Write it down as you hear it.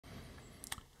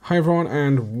Hi everyone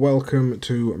and welcome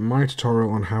to my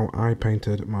tutorial on how I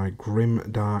painted my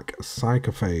Grimdark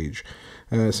Psychophage.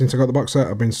 Since I got the box set,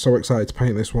 I've been so excited to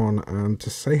paint this one, and to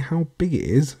say how big it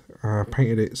is, I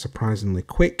painted it surprisingly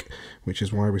quick, which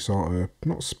is why we sort of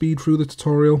not speed through the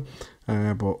tutorial,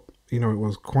 but you know, it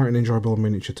was quite an enjoyable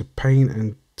miniature to paint,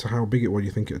 and to how big it was,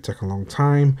 you think it would take a long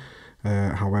time.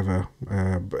 However,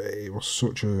 it was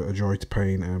such a joy to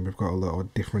paint, and we've got a lot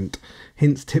of different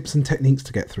hints, tips and techniques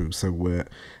to get through, so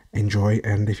enjoy,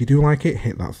 and if you do like it,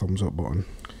 hit that thumbs up button.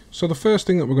 So the first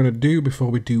thing that we're going to do before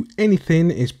we do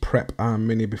anything is prep our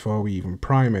mini before we even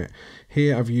prime it.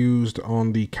 Here I've used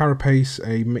on the carapace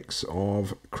a mix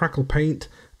of crackle paint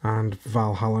and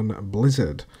Valhallan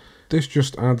Blizzard. This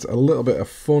just adds a little bit of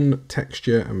fun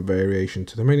texture and variation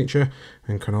to the miniature,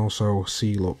 and can also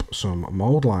seal up some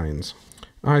mould lines.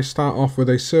 I start off with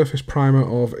a surface primer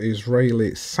of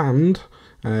Israeli sand.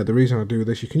 The reason I do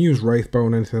this, you can use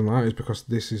Wraithbone, anything like that, is because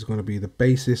this is going to be the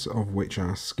basis of which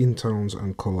our skin tones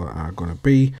and colour are going to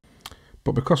be.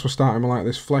 But because we're starting with like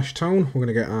this flesh tone, we're going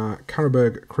to get our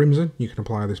Carroburg Crimson. You can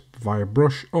apply this via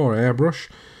brush or airbrush,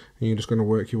 and you're just going to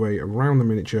work your way around the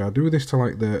miniature. I do this to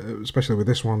like especially with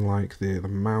this one, like the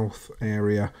mouth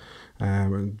area,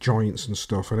 and joints and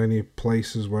stuff, and any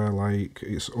places where like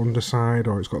it's underside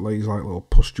or it's got these like little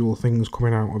pustule things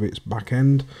coming out of its back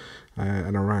end.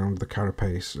 And around the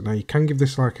carapace. Now you can give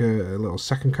this like a little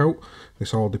second coat.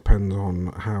 This all depends on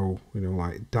how, you know,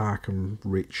 like dark and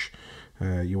rich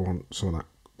you want some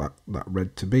of that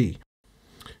red to be.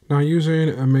 Now, using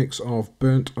a mix of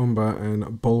burnt umber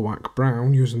and bulwark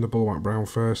brown, using the bulwark brown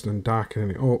first and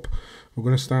darkening it up, we're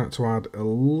going to start to add a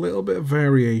little bit of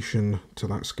variation to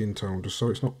that skin tone, just so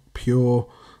it's not pure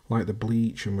like the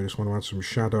bleach, and we just want to add some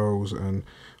shadows. And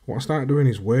what I start doing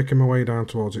is working my way down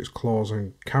towards its claws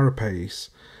and carapace,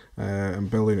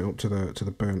 and building it up to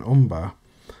the burnt umber.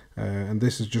 And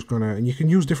this is just gonna, and you can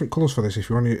use different colours for this if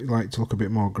you want it like to look a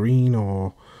bit more green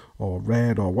or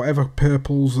red or whatever,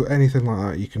 purples, anything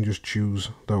like that. You can just choose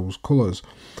those colours.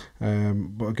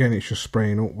 But again, it's just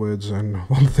spraying upwards. And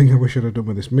one thing I wish I'd have done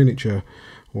with this miniature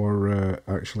were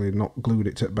actually not glued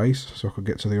it to the base so I could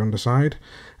get to the underside.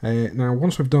 Now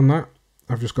once we've done that,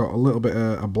 I've just got a little bit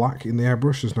of black in the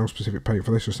airbrush. There's no specific paint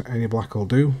for this, just any black will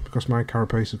do. Because my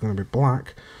carapace is going to be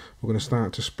black, we're going to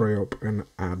start to spray up and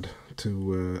add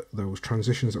to those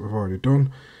transitions that we've already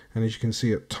done. And as you can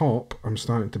see at top, I'm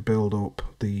starting to build up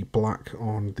the black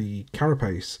on the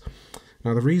carapace.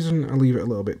 Now the reason I leave it a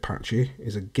little bit patchy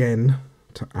is again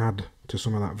to add to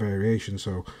some of that variation,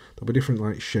 so there'll be different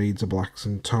like shades of blacks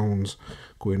and tones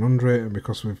going under it, and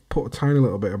because we've put a tiny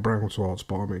little bit of brown towards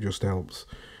bottom, it just helps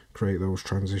create those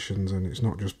transitions, and it's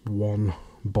not just one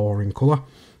boring colour.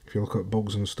 If you look at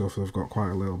bugs and stuff, they've got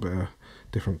quite a little bit of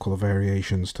different colour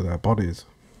variations to their bodies.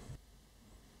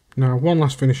 Now, one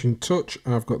last finishing touch,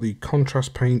 I've got the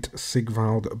contrast paint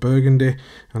Sigvald Burgundy,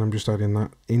 and I'm just adding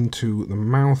that into the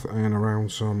mouth and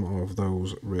around some of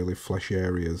those really fleshy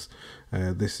areas.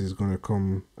 This is going to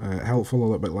come helpful a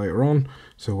little bit later on,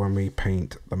 so when we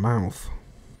paint the mouth.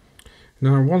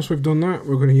 Now, once we've done that,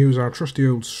 we're going to use our trusty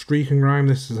old streak and grime.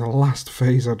 This is the last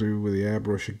phase I do with the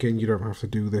airbrush. Again, you don't have to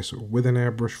do this with an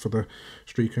airbrush for the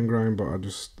streak and grime, but I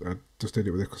just did it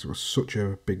with it because it was such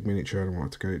a big miniature and I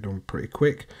wanted to get it done pretty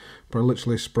quick. But I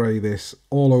literally spray this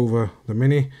all over the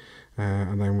mini,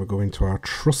 and then we'll go into our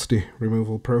trusty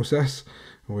removal process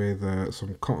with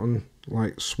some cotton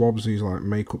like swabs, these like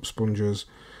makeup sponges.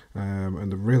 And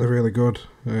they're really good.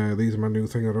 These are my new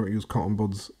thing. I don't use cotton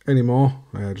buds anymore.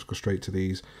 Just go straight to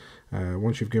these.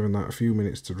 Once you've given that a few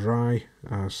minutes to dry,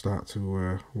 start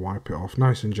to wipe it off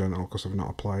nice and gentle, because I've not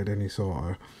applied any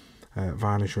sort of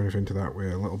varnish or anything to that,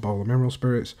 with a little bowl of mineral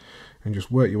spirits, and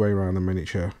just work your way around the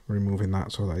miniature, removing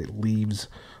that so that it leaves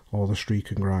all the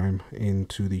streak and grime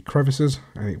into the crevices,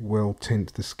 and it will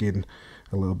tint the skin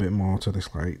a little bit more to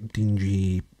this like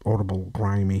dingy, horrible,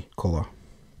 grimy colour.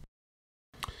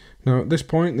 Now at this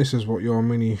point, this is what your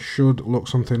mini should look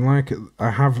something like.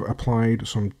 I have applied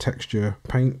some texture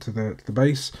paint to the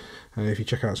base. If you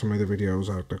check out some of the videos,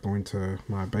 I'll go into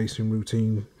my basing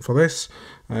routine for this.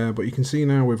 But you can see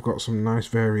now we've got some nice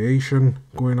variation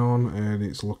going on, and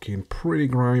it's looking pretty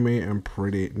grimy and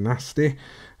pretty nasty.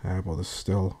 But there's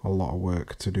still a lot of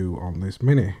work to do on this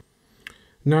mini.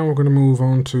 Now we're going to move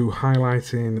on to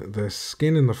highlighting the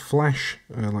skin and the flesh,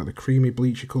 like the creamy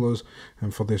bleachy colours,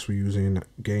 and for this we're using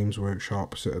Games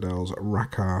Workshop Citadel's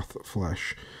Rakarth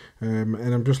flesh. And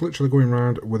I'm just literally going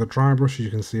around with a dry brush. As you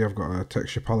can see, I've got a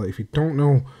texture palette. If you don't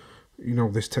know,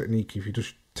 this technique, if you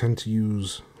just tend to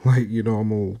use like your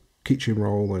normal kitchen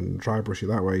roll and dry brush it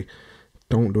that way,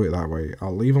 don't do it that way.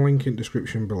 I'll leave a link in the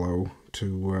description below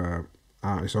to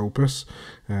artist opus.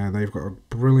 They've got a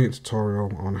brilliant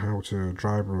tutorial on how to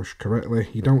dry brush correctly.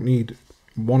 You don't need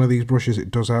one of these brushes, it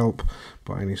does help,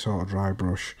 but any sort of dry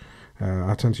brush.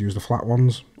 I tend to use the flat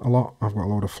ones a lot. I've got a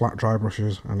load of flat dry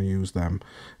brushes and I use them.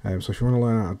 So if you want to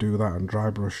learn how to do that and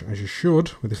dry brush as you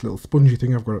should with this little spongy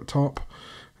thing I've got at top,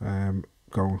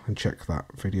 go and check that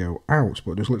video out.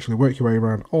 But just literally work your way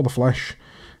around all the flesh,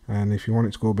 and if you want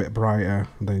it to go a bit brighter,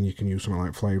 then you can use something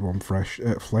like Flayed One Flesh,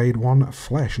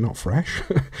 not fresh,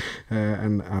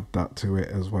 and add that to it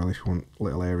as well if you want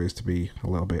little areas to be a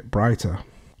little bit brighter.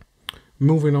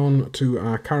 Moving on to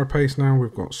our carapace now,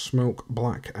 we've got Smoke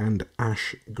Black and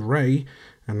Ash Grey,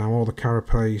 and now all the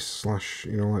carapace slash,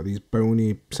 like these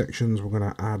bony sections, we're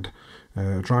going to add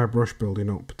dry brush building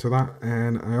up to that.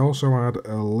 And I also add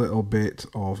a little bit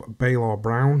of Baylor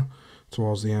Brown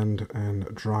towards the end and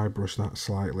dry brush that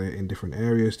slightly in different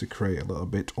areas to create a little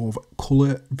bit of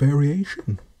colour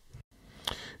variation.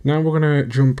 Now we're going to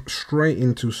jump straight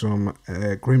into some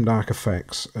Grimdark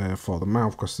effects for the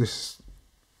mouth, because this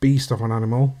beast of an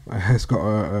animal has got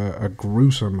a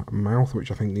gruesome mouth, which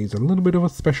I think needs a little bit of a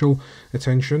special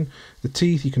attention. The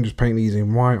teeth, you can just paint these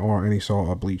in white or any sort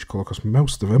of bleach colour, because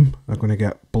most of them are going to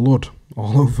get blood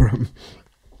all over them.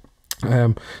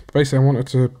 But basically I wanted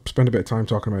to spend a bit of time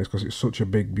talking about this because it's such a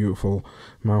big, beautiful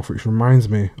mouth, which reminds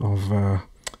me of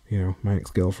my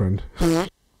ex-girlfriend.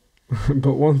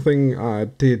 But one thing I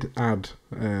did add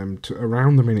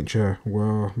around the miniature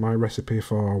were my recipe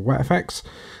for wet effects.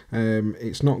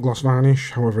 It's not gloss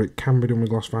varnish, however it can be done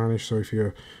with gloss varnish, so if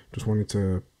you just wanted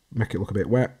to make it look a bit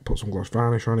wet, put some gloss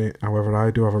varnish on it. However,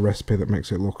 I do have a recipe that makes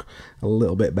it look a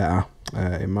little bit better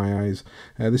in my eyes.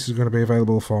 This is going to be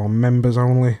available for members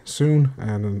only soon,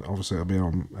 and then obviously it'll be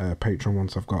on Patreon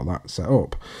once I've got that set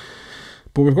up.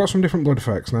 But we've got some different blood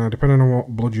effects now, depending on what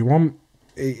blood you want.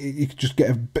 You could just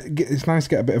it's nice to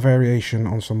get a bit of variation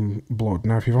on some blood.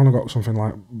 Now if you've only got something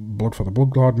like blood for the blood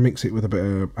god, mix it with a bit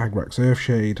of Agrax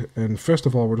Earthshade, and first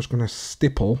of all we're just going to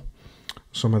stipple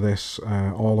some of this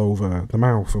all over the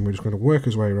mouth, and we're just going to work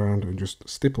his way around and just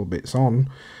stipple bits on,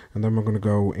 and then we're going to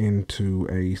go into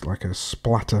a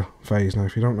splatter phase. Now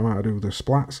if you don't know how to do the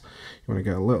splats, you want to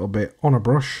get a little bit on a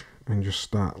brush and just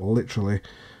start literally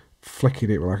flicking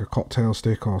it with like a cocktail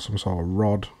stick or some sort of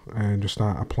rod and just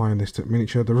start applying this to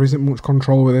miniature. There isn't much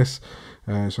control with this,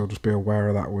 so just be aware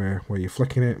of that where you're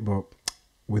flicking it, but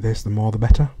with this the more the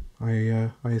better,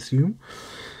 I assume.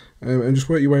 And just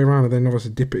work your way around, and then obviously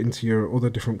dip it into your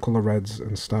other different colour reds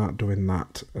and start doing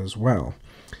that as well.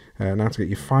 Now to get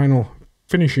your final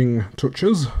finishing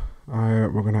touches, we're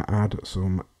going to add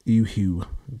some Uhu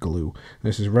glue.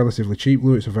 This is relatively cheap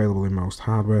glue, it's available in most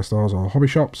hardware stores or hobby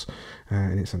shops,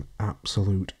 and it's an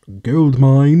absolute gold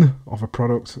mine of a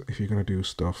product if you're going to do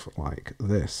stuff like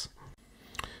this.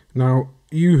 Now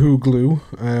Uhu glue,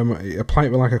 apply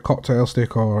it with like a cocktail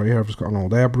stick, or I've just got an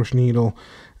old airbrush needle.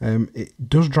 It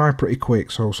does dry pretty quick,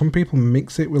 so some people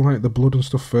mix it with like the blood and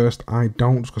stuff first. I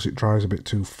don't, because it dries a bit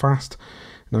too fast.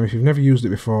 Now if you've never used it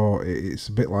before, it's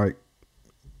a bit like,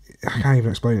 I can't even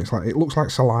explain it. It looks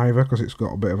like saliva because it's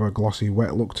got a bit of a glossy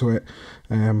wet look to it,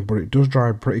 but it does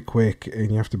dry pretty quick and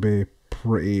you have to be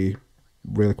really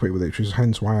quick with it, which is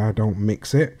hence why I don't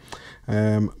mix it.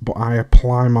 But I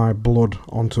apply my blood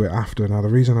onto it after. Now the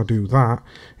reason I do that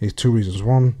is two reasons.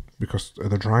 One, because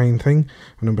of the drying thing,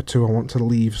 and number two, I want to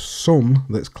leave some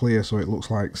that's clear so it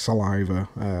looks like saliva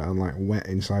and like wet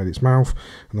inside its mouth,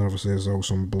 and then obviously as though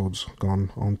some blood's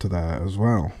gone onto there as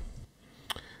well.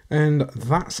 And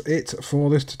that's it for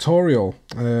this tutorial.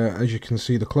 As you can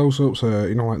see, the close-ups,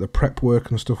 like the prep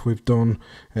work and stuff we've done,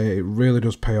 it really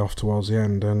does pay off towards the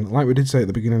end. And like we did say at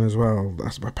the beginning as well,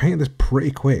 I painted this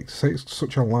pretty quick. To say it's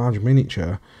such a large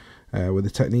miniature, with the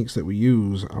techniques that we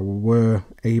use, I were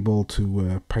able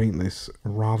to paint this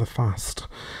rather fast.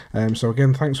 So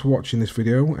again, thanks for watching this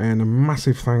video, and a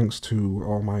massive thanks to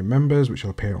all my members, which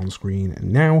will appear on screen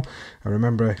now. And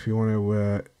remember, if you want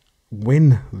to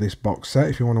win this box set,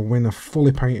 if you want to win a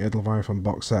fully painted Leviathan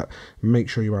box set, make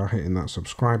sure you are hitting that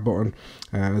subscribe button,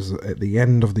 as at the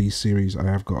end of these series I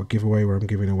have got a giveaway where I'm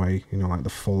giving away like the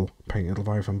full painted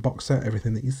Leviathan box set,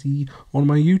 everything that you see on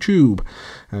my YouTube.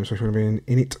 So if you want to be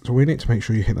in it to win it, make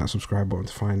sure you hit that subscribe button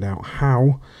to find out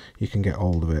how you can get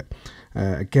hold of it.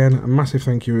 Again, a massive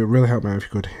thank you. It really helped me out if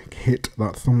you could hit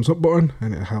that thumbs up button,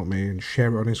 and it'll help me, and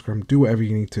share it on Instagram, do whatever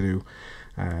you need to do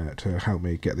to help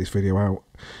me get this video out.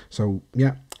 So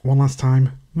yeah, one last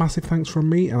time, massive thanks from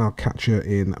me, and I'll catch you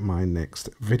in my next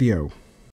video.